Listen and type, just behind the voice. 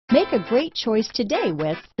Make a great choice today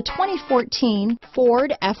with the 2014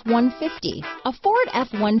 Ford F-150. A Ford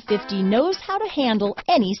F-150 knows how to handle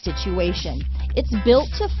any situation. It's built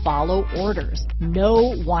to follow orders,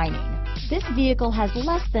 no whining. This vehicle has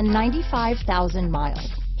less than 95,000 miles.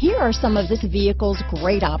 Here are some of this vehicle's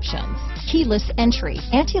great options: keyless entry,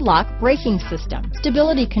 anti-lock braking system,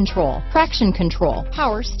 stability control, traction control,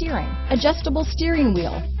 power steering, adjustable steering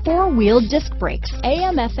wheel, four-wheel disc brakes,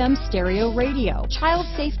 AM/FM stereo radio, child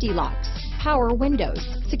safety locks, power windows,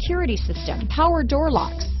 security system, power door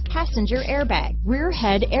locks, passenger airbag, rear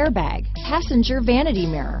head airbag, passenger vanity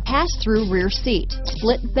mirror, pass-through rear seat,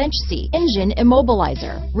 split bench seat, engine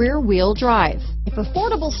immobilizer, rear wheel drive. If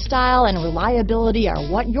affordable style and reliability are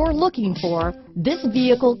what you're looking for, this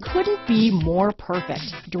vehicle couldn't be more perfect.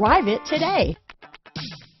 Drive it today.